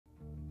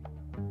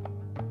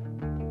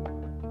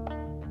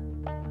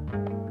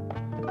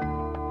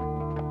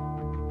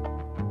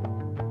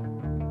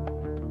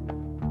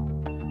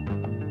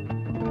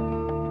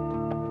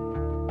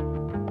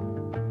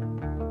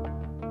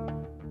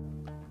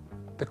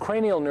The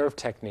cranial nerve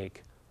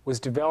technique was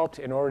developed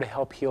in order to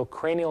help heal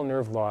cranial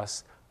nerve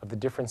loss of the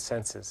different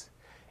senses.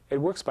 It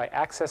works by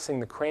accessing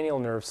the cranial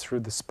nerves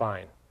through the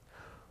spine.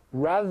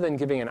 Rather than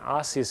giving an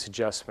osseous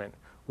adjustment,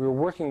 we were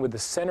working with the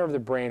center of the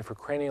brain for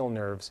cranial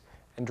nerves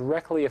and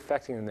directly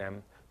affecting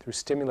them through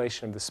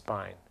stimulation of the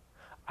spine.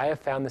 I have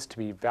found this to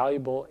be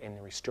valuable in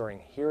restoring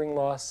hearing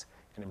loss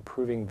and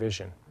improving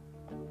vision.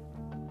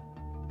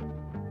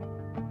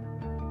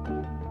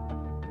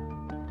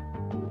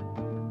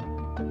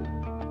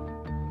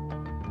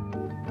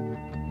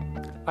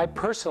 I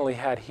personally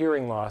had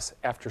hearing loss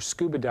after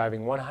scuba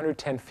diving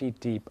 110 feet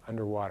deep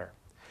underwater,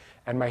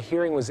 and my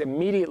hearing was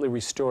immediately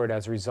restored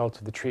as a result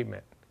of the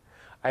treatment.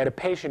 I had a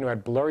patient who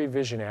had blurry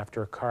vision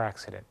after a car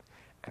accident,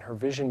 and her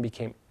vision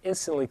became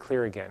instantly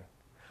clear again.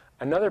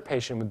 Another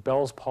patient with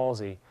Bell's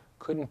palsy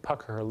couldn't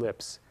pucker her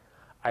lips.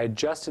 I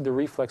adjusted the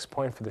reflex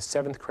point for the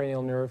 7th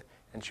cranial nerve,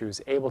 and she was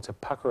able to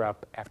pucker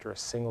up after a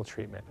single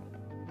treatment.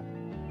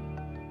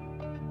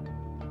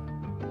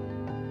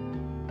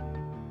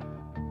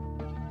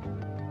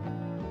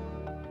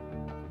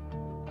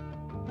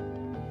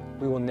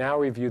 We will now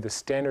review the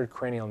standard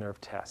cranial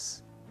nerve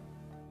tests.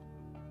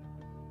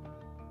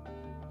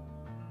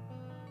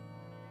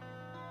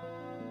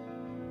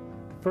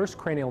 The first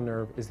cranial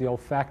nerve is the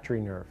olfactory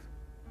nerve.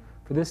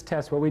 For this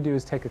test, what we do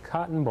is take a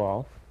cotton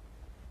ball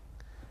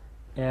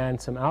and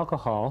some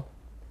alcohol,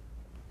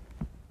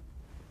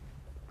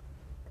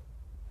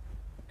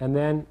 and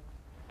then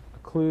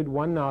occlude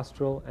one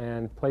nostril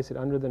and place it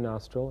under the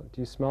nostril. Do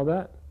you smell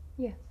that?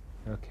 Yes.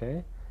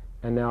 Okay.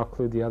 And now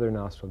occlude the other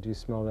nostril. Do you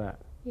smell that?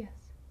 Yes.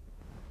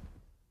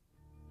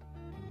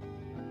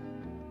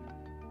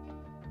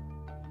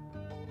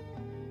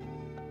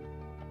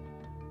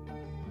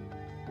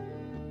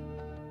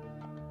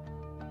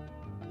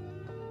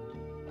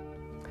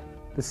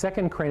 The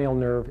second cranial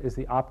nerve is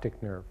the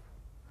optic nerve.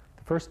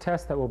 The first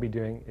test that we'll be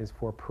doing is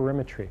for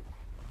perimetry.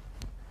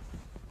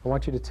 I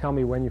want you to tell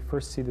me when you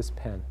first see this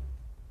pen.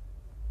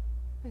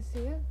 I see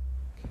it.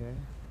 Okay.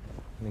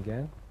 And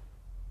again?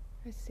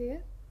 I see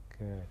it.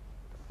 Good.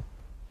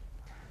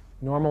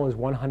 Normal is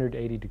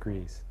 180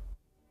 degrees.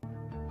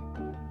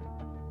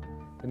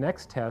 The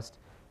next test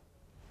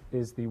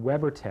is the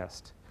Weber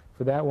test.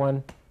 For that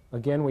one,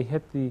 again, we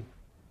hit the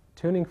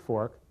tuning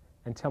fork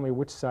and tell me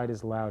which side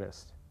is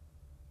loudest.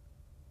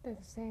 They're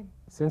the same.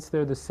 Since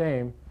they're the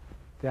same,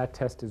 that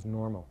test is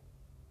normal.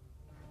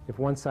 If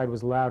one side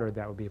was louder,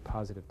 that would be a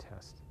positive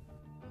test.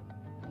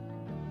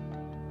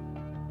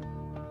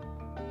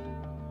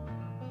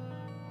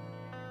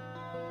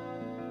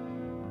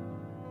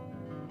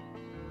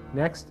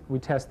 Next, we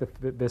test the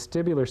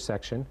vestibular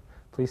section.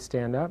 Please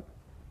stand up,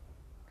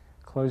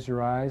 close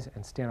your eyes,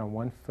 and stand on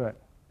one foot.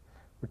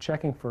 We're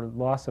checking for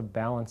loss of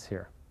balance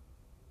here.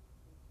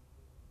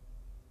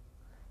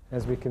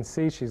 As we can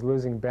see, she's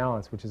losing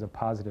balance, which is a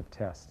positive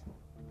test.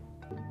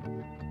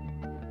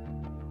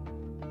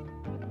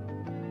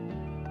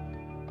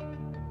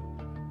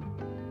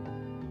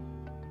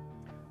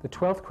 The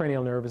 12th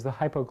cranial nerve is the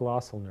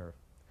hypoglossal nerve.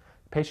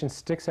 The patient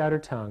sticks out her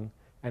tongue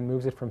and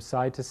moves it from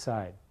side to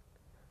side.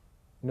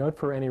 Note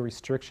for any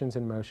restrictions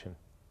in motion.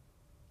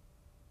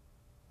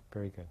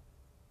 Very good.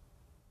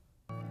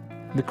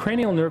 The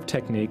cranial nerve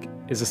technique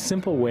is a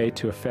simple way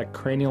to affect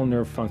cranial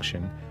nerve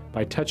function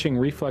by touching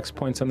reflex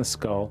points on the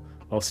skull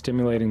while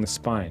stimulating the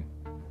spine.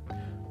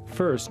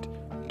 First,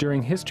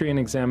 during history and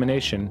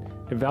examination,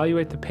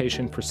 evaluate the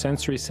patient for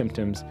sensory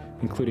symptoms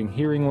including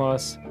hearing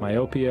loss,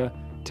 myopia,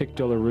 tic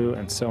douloureux,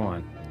 and so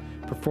on.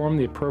 Perform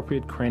the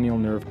appropriate cranial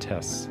nerve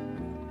tests.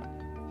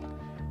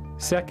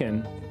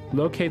 Second,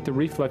 locate the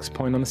reflex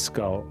point on the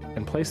skull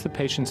and place the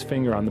patient's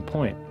finger on the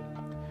point.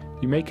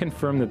 You may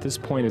confirm that this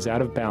point is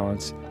out of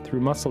balance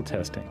through muscle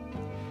testing.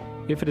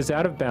 If it is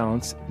out of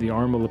balance, the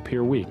arm will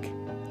appear weak.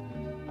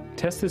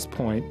 Test this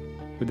point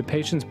with the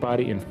patient's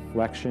body in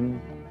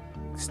flexion,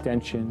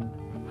 extension,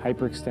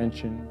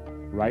 hyperextension,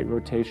 right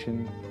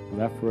rotation,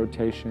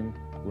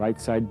 right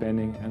side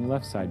bending, and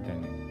left side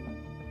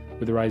bending,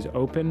 with their eyes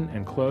open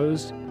and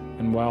closed,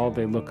 and while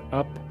they look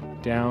up,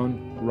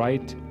 down,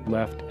 right,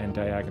 left, and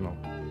diagonal.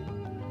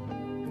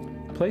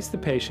 Place the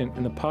patient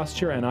in the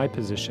posture and eye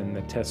position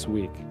that tests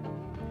weak.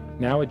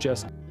 Now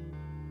adjust.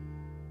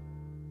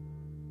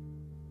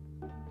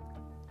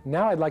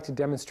 Now I'd like to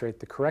demonstrate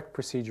the correct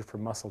procedure for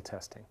muscle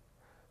testing.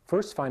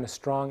 First, find a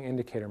strong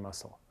indicator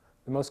muscle.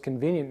 The most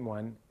convenient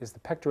one is the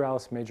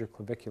pectoralis major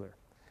clavicular.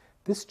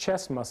 This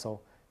chest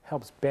muscle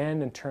helps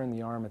bend and turn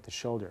the arm at the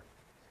shoulder.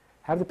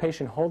 Have the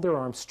patient hold their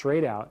arm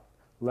straight out,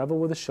 level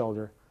with the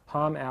shoulder,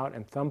 palm out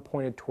and thumb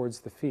pointed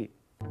towards the feet.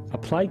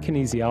 Applied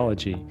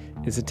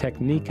kinesiology is a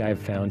technique I have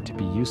found to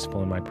be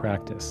useful in my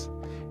practice.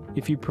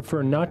 If you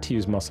prefer not to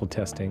use muscle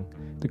testing,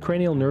 the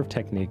cranial nerve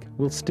technique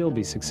will still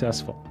be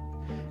successful.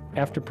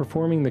 After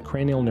performing the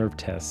cranial nerve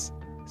tests,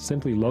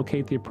 simply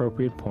locate the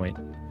appropriate point,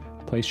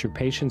 place your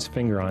patient's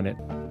finger on it.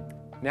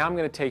 Now I'm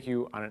going to take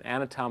you on an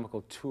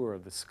anatomical tour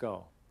of the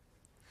skull.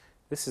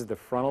 This is the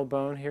frontal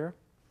bone here,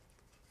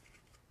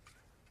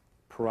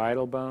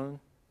 parietal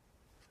bone.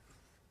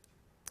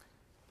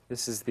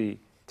 This is the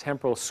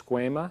temporal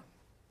squama,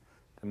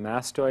 the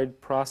mastoid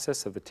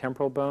process of the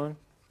temporal bone,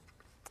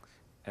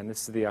 and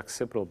this is the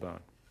occipital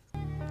bone.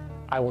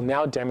 I will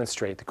now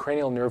demonstrate the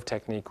cranial nerve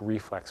technique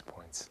reflex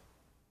points.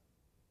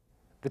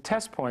 The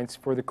test points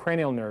for the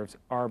cranial nerves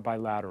are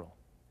bilateral.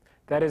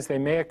 That is, they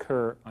may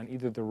occur on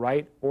either the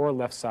right or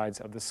left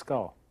sides of the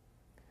skull.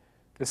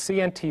 The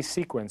CNT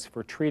sequence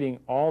for treating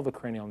all the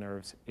cranial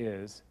nerves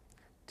is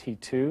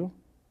T2,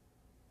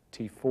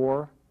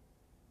 T4,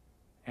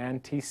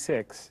 and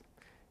T6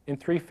 in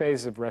 3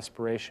 phases of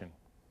respiration.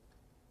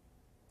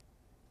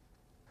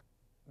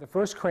 The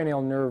first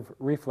cranial nerve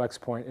reflex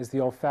point is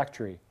the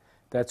olfactory.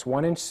 That's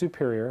 1 inch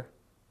superior,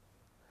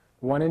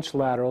 1 inch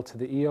lateral to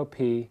the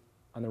EOP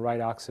on the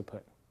right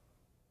occiput.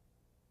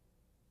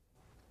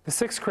 The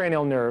sixth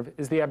cranial nerve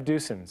is the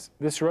abducens.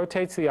 This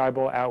rotates the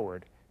eyeball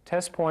outward.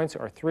 Test points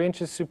are 3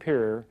 inches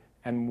superior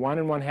and 1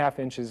 1/2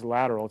 inches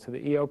lateral to the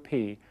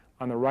EOP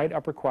on the right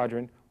upper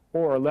quadrant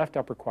or left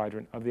upper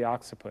quadrant of the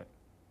occiput.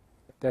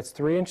 That's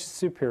 3 inches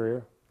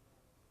superior,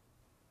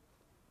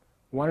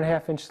 1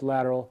 1/2 inches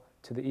lateral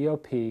to the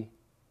EOP,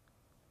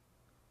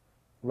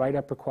 right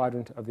upper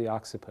quadrant of the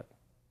occiput.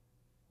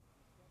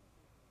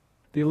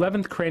 The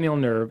 11th cranial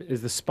nerve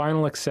is the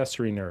spinal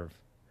accessory nerve.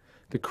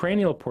 The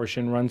cranial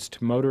portion runs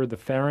to motor the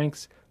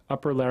pharynx,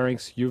 upper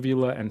larynx,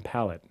 uvula, and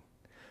palate.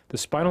 The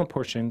spinal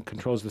portion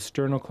controls the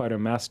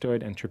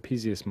sternocleidomastoid and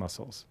trapezius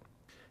muscles.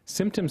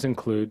 Symptoms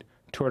include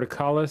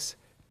torticollis,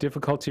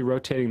 difficulty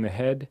rotating the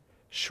head,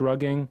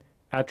 shrugging,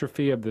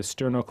 atrophy of the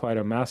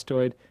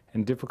sternocleidomastoid,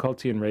 and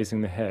difficulty in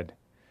raising the head.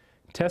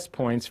 Test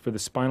points for the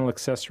spinal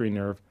accessory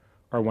nerve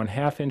are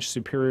 1/2 inch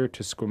superior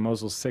to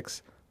squamosal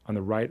 6 on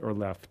the right or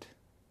left.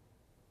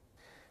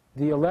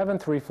 The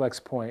 11th reflex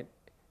point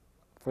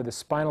for the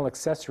spinal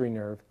accessory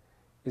nerve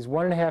is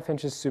 1 1/2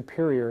 inches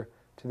superior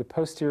to the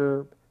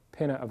posterior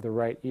pinna of the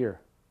right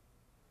ear.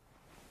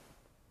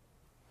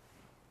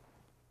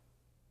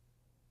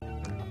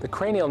 The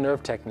cranial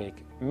nerve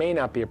technique may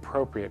not be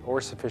appropriate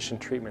or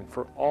sufficient treatment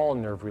for all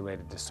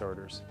nerve-related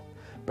disorders,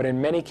 but in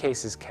many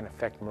cases can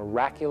affect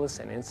miraculous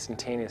and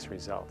instantaneous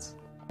results.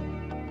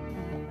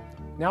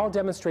 Now I'll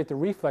demonstrate the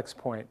reflex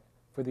point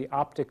for the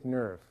optic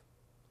nerve.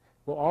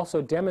 We'll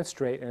also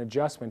demonstrate an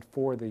adjustment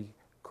for the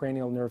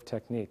cranial nerve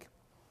technique.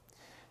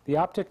 The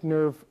optic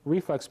nerve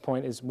reflex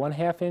point is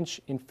 1/2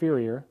 inch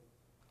inferior.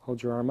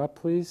 Hold your arm up,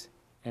 please,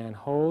 and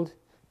hold.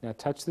 Now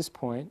touch this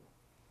point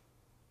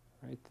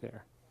right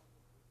there.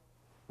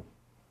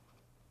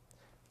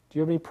 Do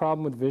you have any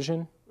problem with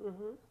vision?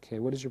 Mm-hmm. Okay,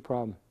 what is your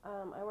problem?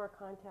 I wear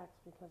contacts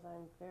because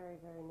I'm very,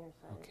 very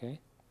nearsighted. Okay.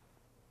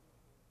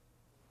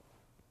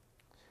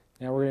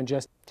 Now we're going to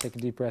just take a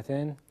deep breath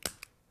in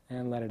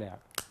and let it out.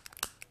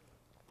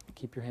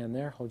 Keep your hand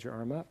there, hold your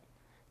arm up,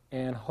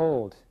 and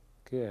hold.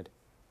 Good.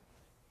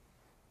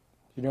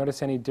 Do you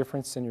notice any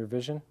difference in your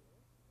vision?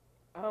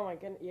 Oh my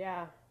goodness,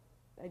 yeah,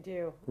 I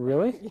do.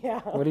 Really? Yeah.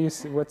 What do you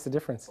see? What's the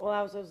difference? Well,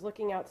 I was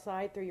looking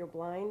outside through your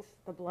blinds.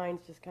 The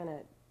blinds just kind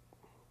of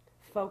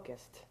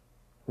focused.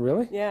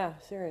 Really? Yeah,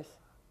 serious.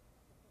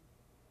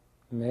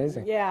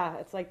 Amazing. Yeah,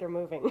 it's like they're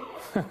moving.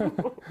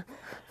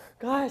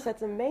 Gosh,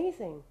 that's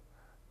amazing.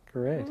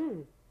 Great.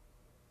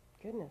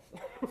 Goodness.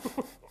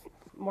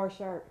 More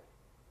sharp.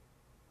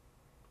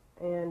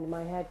 And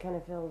my head kind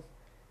of feels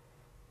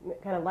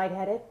kind of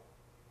lightheaded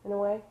in a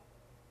way.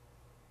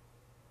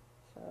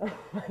 So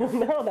I don't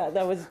know,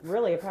 that was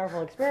really a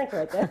powerful experience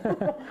right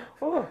there.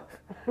 Ooh.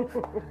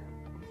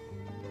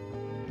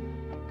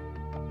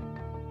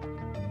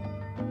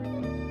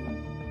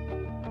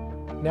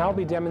 Now I'll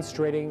be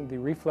demonstrating the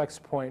reflex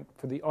point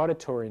for the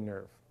auditory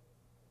nerve.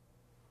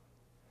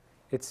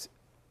 It's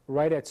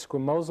right at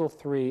squamosal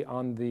 3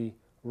 on the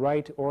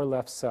right or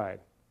left side.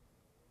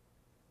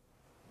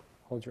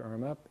 Hold your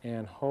arm up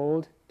and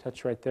hold.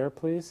 Touch right there,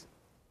 please.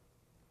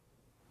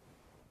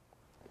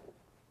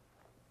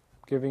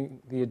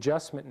 Giving the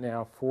adjustment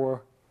now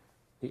for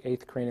the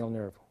 8th cranial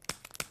nerve.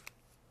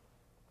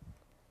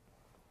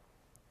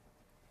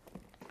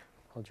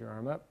 Hold your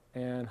arm up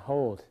and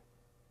hold.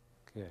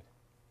 Good.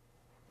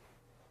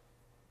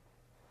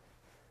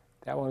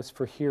 That one is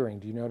for hearing.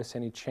 Do you notice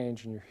any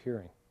change in your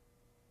hearing?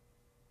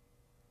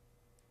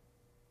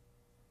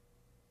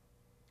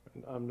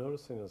 I'm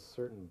noticing a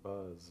certain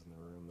buzz in the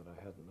room that I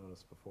hadn't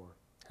noticed before.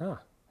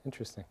 Ah,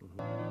 interesting.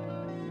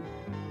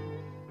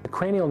 The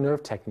cranial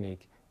nerve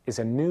technique is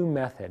a new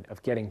method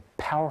of getting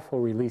powerful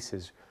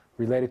releases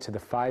related to the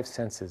 5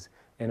 senses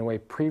in a way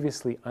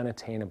previously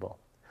unattainable.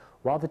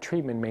 While the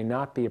treatment may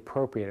not be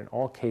appropriate in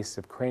all cases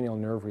of cranial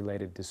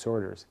nerve-related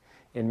disorders,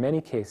 in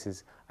many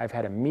cases I've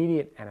had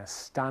immediate and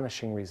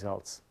astonishing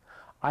results.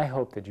 I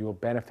hope that you will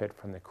benefit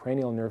from the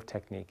cranial nerve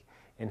technique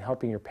in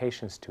helping your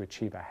patients to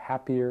achieve a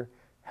happier,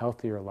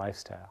 healthier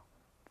lifestyle.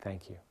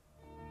 Thank you.